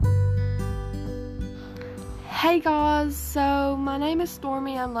Hey guys, so my name is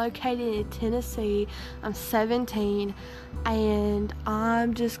Stormy. I'm located in Tennessee. I'm 17 and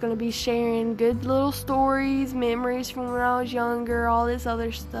I'm just going to be sharing good little stories, memories from when I was younger, all this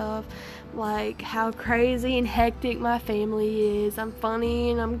other stuff, like how crazy and hectic my family is. I'm funny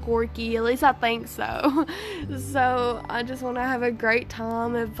and I'm quirky, at least I think so. So I just want to have a great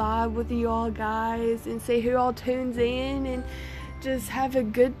time and vibe with you all guys and see who all tunes in and just have a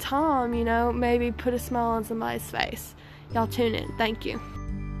good time, maybe put a smile on somebody's face. Y'all tune in. Thank you.